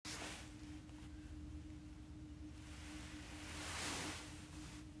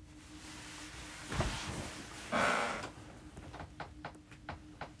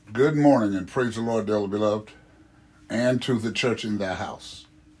Good morning and praise the Lord, dearly beloved, and to the church in thy house.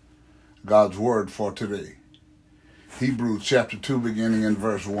 God's word for today. Hebrews chapter 2 beginning in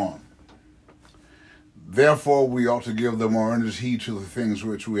verse 1. Therefore we ought to give the more earnest heed to the things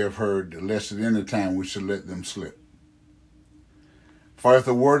which we have heard, lest at any time we should let them slip. For if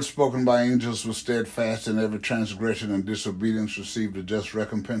the word spoken by angels was steadfast, and every transgression and disobedience received a just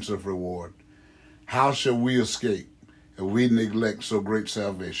recompense of reward, how shall we escape if we neglect so great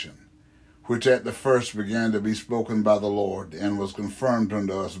salvation, which at the first began to be spoken by the Lord, and was confirmed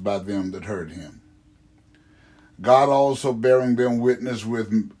unto us by them that heard him? God also bearing them witness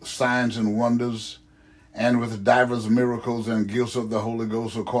with signs and wonders, and with divers miracles and gifts of the Holy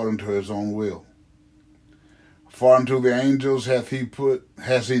Ghost according to his own will. For unto the angels has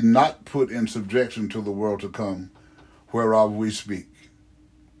he not put in subjection to the world to come, whereof we speak.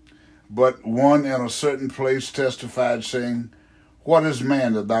 But one in a certain place testified, saying, What is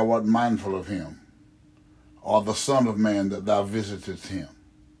man that thou art mindful of him? Or the son of man that thou visitest him?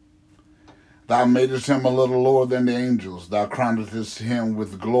 Thou madest him a little lower than the angels. Thou crownedst him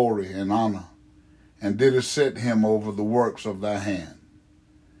with glory and honor, and didst set him over the works of thy hand.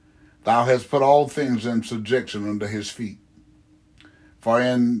 Thou hast put all things in subjection under his feet. For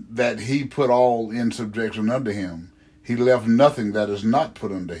in that he put all in subjection under him, he left nothing that is not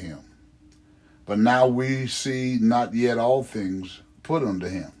put under him. But now we see not yet all things put unto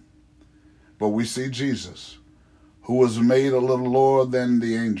him. But we see Jesus, who was made a little lower than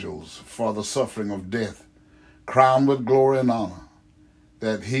the angels for the suffering of death, crowned with glory and honor,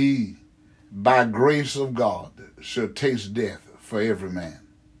 that he, by grace of God, should taste death for every man.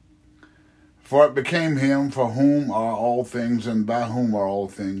 For it became him for whom are all things, and by whom are all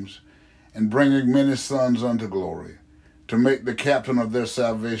things, and bringing many sons unto glory, to make the captain of their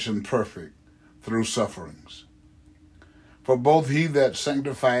salvation perfect through sufferings. For both he that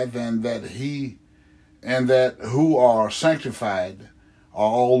sanctifieth and that who are sanctified are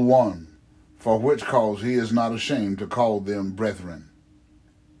all one, for which cause he is not ashamed to call them brethren,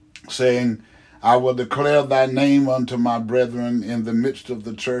 saying, I will declare thy name unto my brethren in the midst of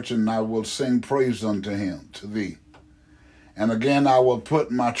the church, and I will sing praise unto him, to thee. And again I will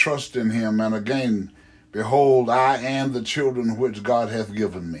put my trust in him, and again, behold, I and the children which God hath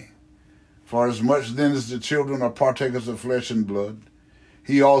given me. For as much then as the children are partakers of flesh and blood,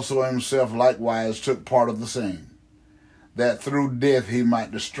 he also himself likewise took part of the same, that through death he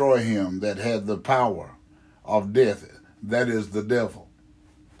might destroy him that had the power of death, that is, the devil,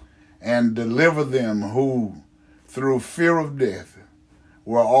 and deliver them who, through fear of death,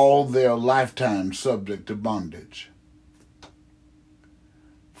 were all their lifetime subject to bondage.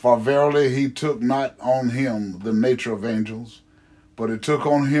 For verily he took not on him the nature of angels, but it took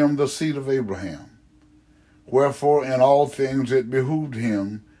on him the seed of Abraham. Wherefore in all things it behooved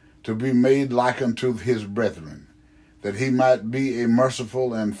him to be made like unto his brethren, that he might be a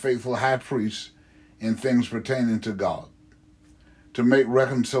merciful and faithful high priest in things pertaining to God, to make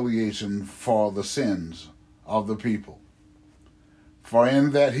reconciliation for the sins of the people. For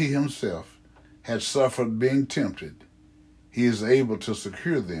in that he himself had suffered being tempted, he is able to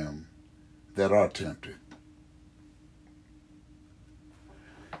secure them that are tempted.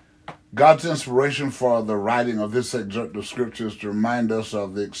 God's inspiration for the writing of this excerpt of Scripture is to remind us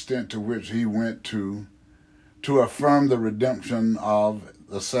of the extent to which he went to affirm the redemption of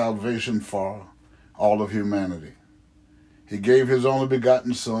the salvation for all of humanity. He gave his only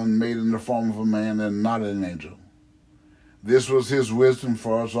begotten Son, made in the form of a man and not an angel. This was his wisdom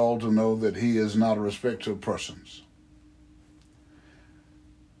for us all to know that he is not a respecter of persons.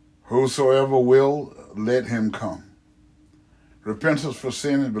 Whosoever will, let him come. Repentance for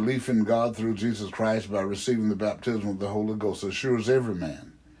sin and belief in God through Jesus Christ by receiving the baptism of the Holy Ghost assures every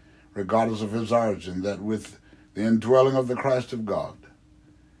man, regardless of his origin, that with the indwelling of the Christ of God,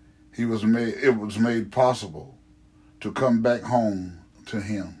 it was made possible to come back home to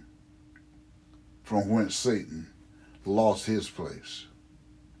him, from whence Satan lost his place.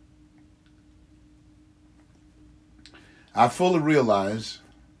 I fully realize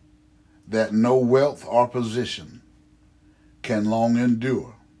that no wealth or position can long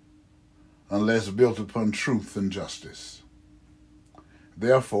endure unless built upon truth and justice.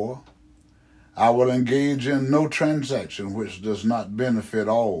 Therefore, I will engage in no transaction which does not benefit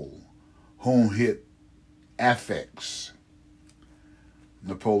all whom it affects.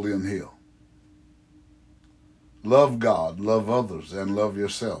 Napoleon Hill. Love God, love others, and love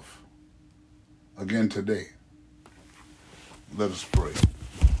yourself. Again today, let us pray.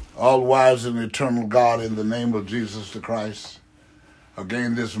 All-wise and eternal God, in the name of Jesus the Christ,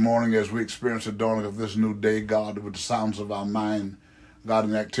 again this morning as we experience the dawning of this new day, God, with the sounds of our mind God,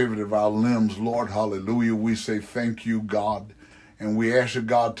 in the activity of our limbs, Lord, hallelujah, we say thank you, God. And we ask you,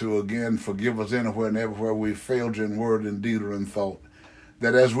 God, to again forgive us anywhere and everywhere we failed you in word and deed or in thought.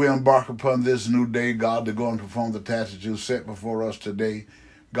 That as we embark upon this new day, God, to go and perform the tasks that you set before us today,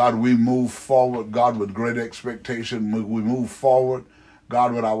 God, we move forward, God, with great expectation. We move forward,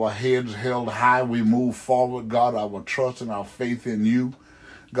 God, with our heads held high. We move forward, God, our trust and our faith in you,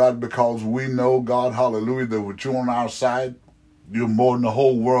 God, because we know, God, hallelujah, that with you on our side, you're more than the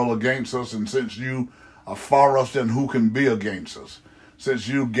whole world against us. And since you are for us, then who can be against us? Since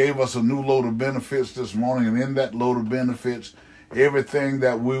you gave us a new load of benefits this morning, and in that load of benefits, everything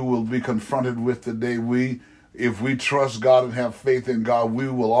that we will be confronted with today, if we trust God and have faith in God, we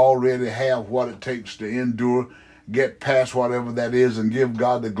will already have what it takes to endure, get past whatever that is, and give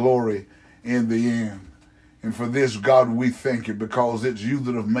God the glory in the end. And for this, God, we thank you, because it's you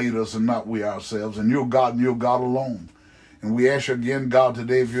that have made us and not we ourselves. And you're God and you're God alone. And we ask you again, God,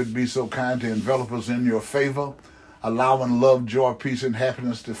 today, if you'd be so kind to envelop us in your favor, allowing love, joy, peace, and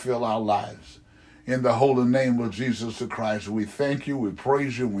happiness to fill our lives. In the holy name of Jesus the Christ, we thank you, we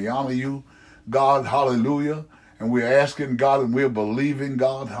praise you, and we honor you, God, hallelujah. And we're asking, God, and we're believing,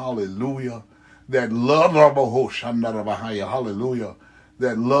 God, hallelujah, that love, hallelujah,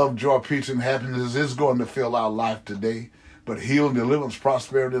 that love, joy, peace, and happiness is going to fill our life today. But healing, deliverance,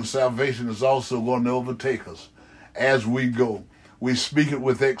 prosperity, and salvation is also going to overtake us as we go. We speak it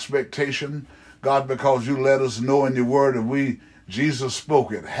with expectation, God, because you let us know in your word, if Jesus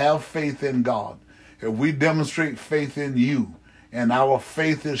spoke it, have faith in God. If we demonstrate faith in you, and our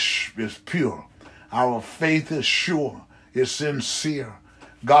faith is pure, our faith is sure, is sincere,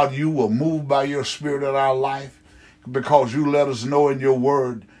 God, you will move by your spirit in our life, because you let us know in your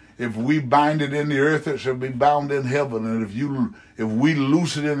word, if we bind it in the earth, it shall be bound in heaven. And if we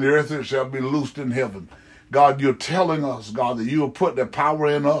loose it in the earth, it shall be loosed in heaven. God, you're telling us, God, that you will put the power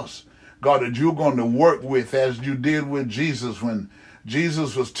in us, God, that you're going to work with, as you did with Jesus when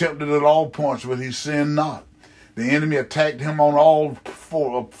Jesus was tempted at all points, but he sinned not. The enemy attacked him on all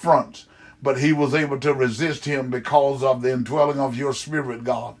four fronts, but he was able to resist him because of the indwelling of your spirit,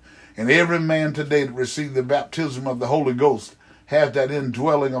 God. And every man today that received the baptism of the Holy Ghost has that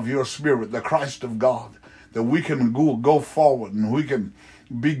indwelling of your spirit, the Christ of God, that we can go forward and we can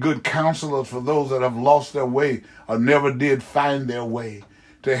be good counselors for those that have lost their way or never did find their way,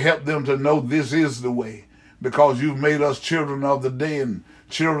 to help them to know this is the way, because you've made us children of the day and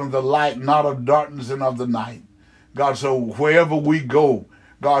children of the light, not of darkness and of the night. God, so wherever we go,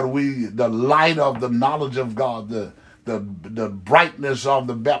 God, the light of the knowledge of God, the brightness of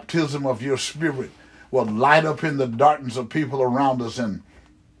the baptism of your spirit will light up in the darkness of people around us, and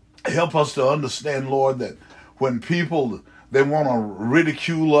help us to understand, Lord, that when people, they want to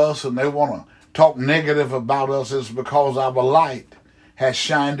ridicule us and they want to talk negative about us, it's because our light has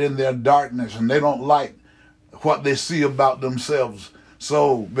shined in their darkness and they don't like what they see about themselves.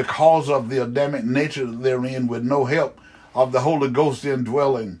 So because of the Adamic nature that they're in, with no help of the Holy Ghost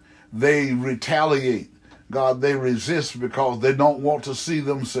indwelling, they retaliate. God, they resist because they don't want to see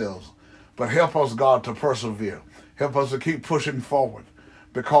themselves. But help us, God, to persevere. Help us to keep pushing forward,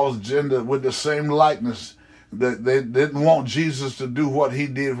 because with the same likeness, that they didn't want Jesus to do what he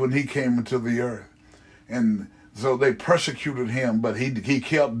did when he came into the earth. And so they persecuted him, but he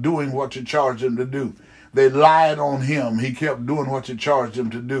kept doing what you charged him to do. They lied on him. He kept doing what you charged him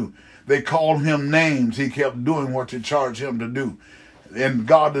to do. They called him names. He kept doing what you charged him to do. And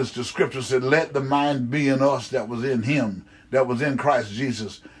God, as the scripture said, let the mind be in us that was in him, that was in Christ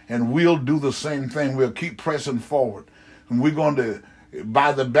Jesus. And we'll do the same thing. We'll keep pressing forward. And we're going to,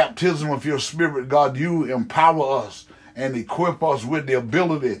 by the baptism of your spirit, God, you empower us and equip us with the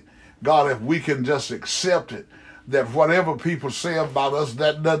ability, God, if we can just accept it, that whatever people say about us,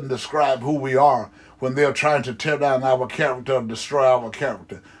 that doesn't describe who we are when they're trying to tear down our character or destroy our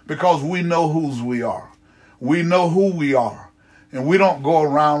character. Because we know whose we are. We know who we are. And we don't go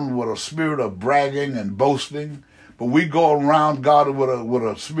around with a spirit of bragging and boasting, but we go around, God, with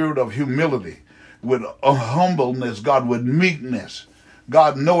a spirit of humility, with a humbleness, God, with meekness.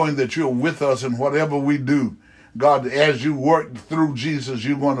 God, knowing that you're with us in whatever we do. God, as you work through Jesus,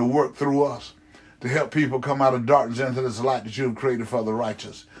 you're going to work through us to help people come out of darkness into this light that you have created for the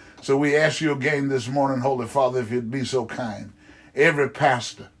righteous. So we ask you again this morning, Holy Father, if you'd be so kind. Every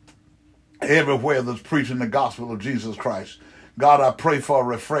pastor, everywhere that's preaching the gospel of Jesus Christ, God, I pray for a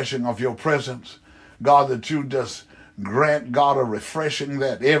refreshing of your presence. God, that you just grant, God, a refreshing,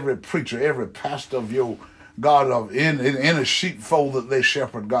 that every preacher, every pastor of your, God, in a sheepfold that they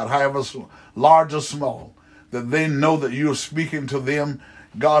shepherd, God, however large or small, that they know that you're speaking to them,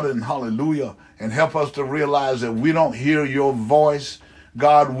 God, and hallelujah, and help us to realize that we don't hear your voice,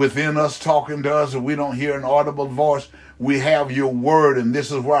 God, within us talking to us, and we don't hear an audible voice, we have your word, and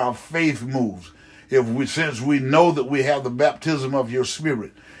this is where our faith moves. Since we know that we have the baptism of your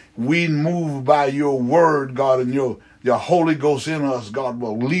Spirit, we move by your word, God, and your Holy Ghost in us, God,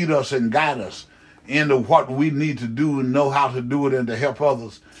 will lead us and guide us into what we need to do and know how to do it, and to help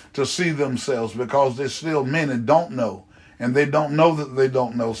others to see themselves, because there's still many don't know, and they don't know that they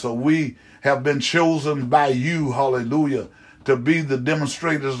don't know. So we have been chosen by you, hallelujah, to be the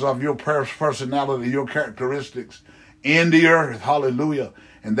demonstrators of your personality, your characteristics in the earth, hallelujah.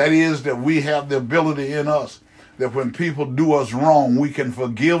 And that is that we have the ability in us that when people do us wrong, we can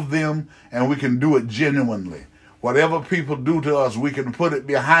forgive them, and we can do it genuinely. Whatever people do to us, we can put it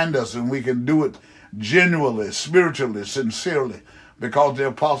behind us, and we can do it genuinely, spiritually, sincerely, because the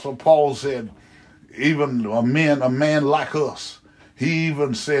Apostle Paul said, even a man like us, he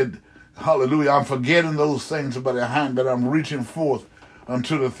even said, hallelujah, I'm forgetting those things about behind, but I'm reaching forth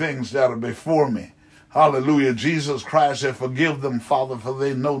unto the things that are before me. Hallelujah. Jesus Christ said, forgive them, Father, for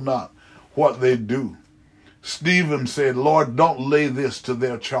they know not what they do. Stephen said, Lord, don't lay this to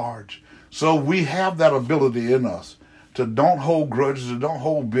their charge. So we have that ability in us to don't hold grudges, to don't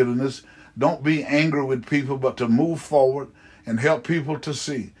hold bitterness, don't be angry with people, but to move forward and help people to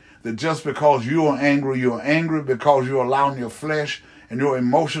see that just because you're angry because you're allowing your flesh and your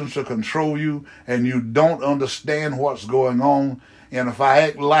emotions to control you, and you don't understand what's going on. And if I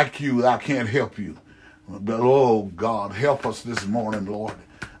act like you, I can't help you. But, oh, God, help us this morning, Lord.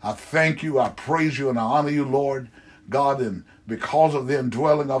 I thank you, I praise you, and I honor you, Lord. God, and because of the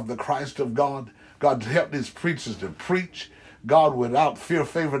indwelling of the Christ of God, God, help these preachers to preach, God, without fear,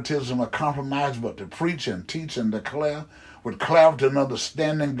 favoritism, or compromise, but to preach and teach and declare with clarity and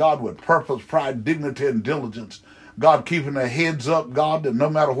understanding, God, with purpose, pride, dignity, and diligence. God, keeping their heads up, God, that no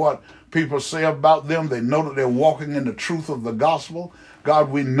matter what people say about them, they know that they're walking in the truth of the gospel. God,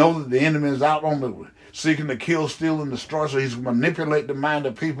 we know that the enemy is out on the seeking to kill, steal, and destroy, so he's manipulate the mind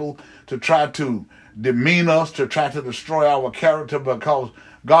of people to try to demean us, to try to destroy our character, because,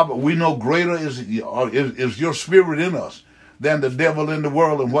 God, but we know greater is your Spirit in us than the devil in the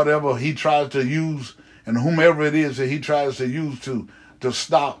world, and whatever he tries to use, and whomever it is that he tries to use to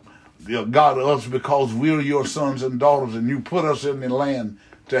stop, God, us, because we're your sons and daughters, and you put us in the land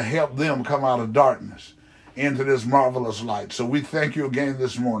to help them come out of darkness into this marvelous light. So we thank you again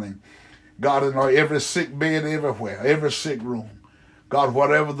this morning, God, in every sick bed everywhere, every sick room, God,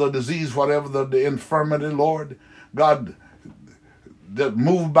 whatever the disease, whatever the infirmity, Lord, God, that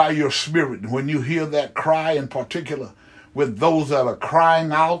move by your Spirit. When you hear that cry in particular with those that are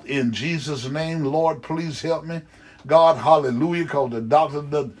crying out in Jesus' name, Lord, please help me. God, hallelujah, because the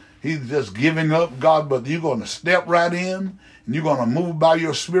doctor, he's just giving up, God, but you're going to step right in, and you're going to move by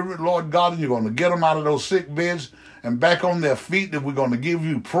your Spirit, Lord God, and you're going to get them out of those sick beds and back on their feet, that we're going to give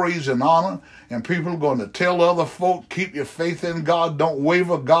you praise and honor, and people are going to tell other folk, keep your faith in God, don't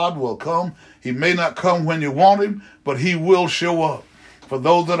waver, God will come. He may not come when you want him, but he will show up. For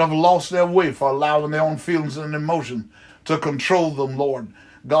those that have lost their way, for allowing their own feelings and emotions to control them, Lord,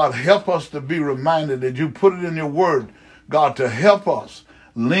 God, help us to be reminded that you put it in your word, God, to help us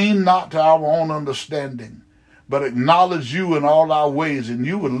lean not to our own understanding, but acknowledge you in all our ways, and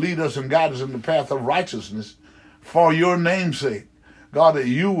you would lead us and guide us in the path of righteousness for your name's sake. God, that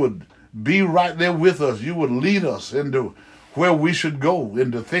you would be right there with us. You would lead us into where we should go,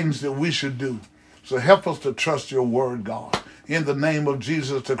 into things that we should do. So help us to trust your word, God, in the name of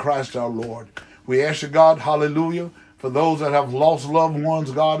Jesus the Christ our Lord. We ask you, God, hallelujah, for those that have lost loved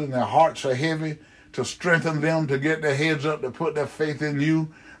ones, God, and their hearts are heavy, to strengthen them, to get their heads up, to put their faith in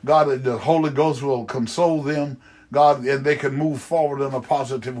you. God, that the Holy Ghost will console them, God, and they can move forward in a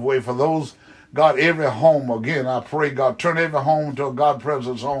positive way. For those, God, every home, again, I pray, God, turn every home into a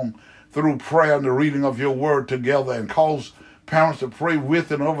God-presence home through prayer and the reading of your word together, and cause parents to pray with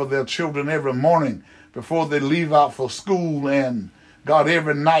and over their children every morning before they leave out for school, and, God,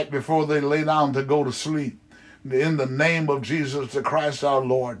 every night before they lay down to go to sleep. In the name of Jesus the Christ our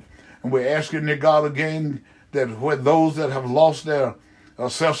Lord. And we're asking you, God, again, that with those that have lost their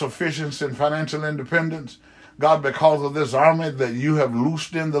self-sufficiency and financial independence, God, because of this army that you have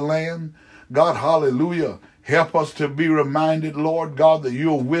loosed in the land, God, hallelujah, help us to be reminded, Lord God, that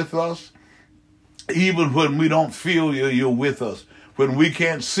you're with us. Even when we don't feel you, you're with us. When we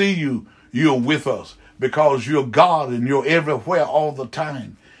can't see you, you're with us, because you're God and you're everywhere all the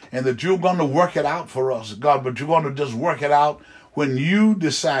time. And that you're going to work it out for us, God, but you're going to just work it out when you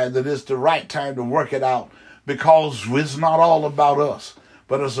decide that it's the right time to work it out, because it's not all about us,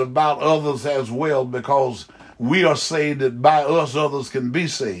 but it's about others as well, because we are saved that by us others can be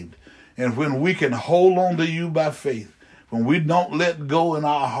saved. And when we can hold on to you by faith, When we don't let go in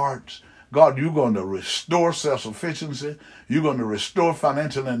our hearts, God, you're going to restore self-sufficiency. You're going to restore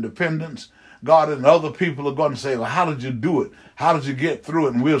financial independence. God, and other people are going to say, well, how did you do it? How did you get through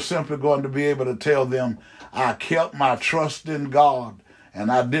it? And we're simply going to be able to tell them, I kept my trust in God,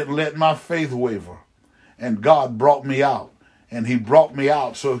 and I didn't let my faith waver. And God brought me out. And he brought me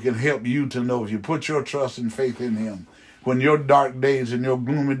out so it can help you to know, if you put your trust and faith in him, when your dark days and your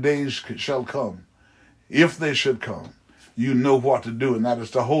gloomy days shall come, if they should come, you know what to do, and that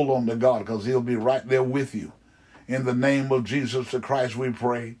is to hold on to God, because he'll be right there with you. In the name of Jesus the Christ, we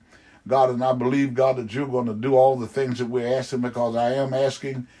pray. God, and I believe, God, that you're going to do all the things that we're asking, because I am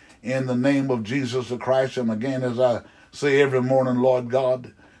asking in the name of Jesus the Christ. And again, as I say every morning, Lord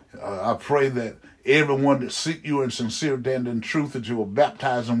God, I pray that everyone that seek you in sincerity and in truth, that you will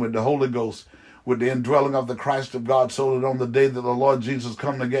baptize them with the Holy Ghost, with the indwelling of the Christ of God, so that on the day that the Lord Jesus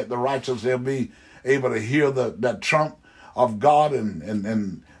come to get the righteous, they'll be able to hear that trump of God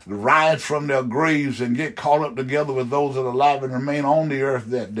and rise from their graves and get caught up together with those that are alive and remain on the earth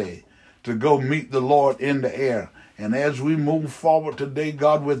that day to go meet the Lord in the air. And as we move forward today,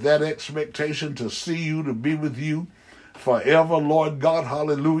 God, with that expectation to see you, to be with you forever, Lord God,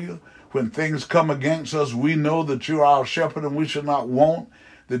 hallelujah. When things come against us, we know that you're our shepherd and we should not want,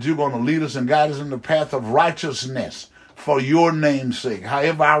 that you're going to lead us and guide us in the path of righteousness for your name's sake.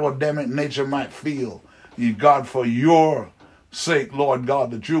 However our Adamic nature might feel, God, for your sake, Lord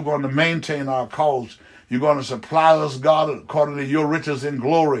God, that you're going to maintain our cause. You're going to supply us, God, according to your riches in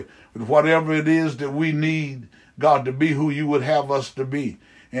glory, with whatever it is that we need, God, to be who you would have us to be.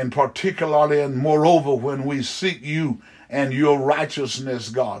 And particularly and moreover, when we seek you and your righteousness,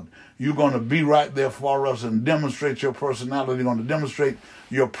 God, you're going to be right there for us and demonstrate your personality. You're going to demonstrate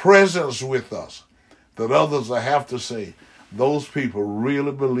your presence with us, that others will have to say, those people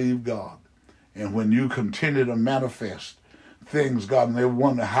really believe God. And when you continue to manifest things, God, and they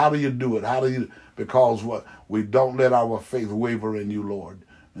wonder, how do you do it? How do you? Because what? We don't let our faith waver in you, Lord.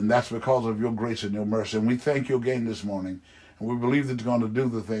 And that's because of your grace and your mercy. And we thank you again this morning. And we believe that you're going to do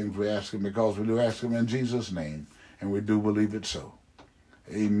the things we ask him, because we do ask him in Jesus' name. And we do believe it so.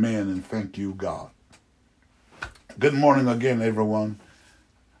 Amen, and thank you, God. Good morning again, everyone.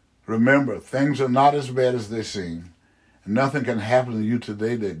 Remember, things are not as bad as they seem. Nothing can happen to you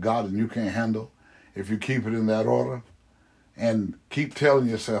today that God and you can't handle if you keep it in that order. And keep telling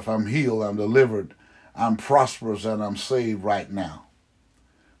yourself, I'm healed, I'm delivered, I'm prosperous, and I'm saved right now.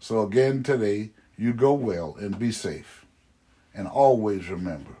 So again today, you go well and be safe. And always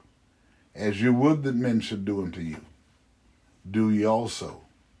remember, as you would that men should do unto you, do ye also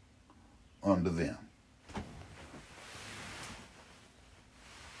unto them.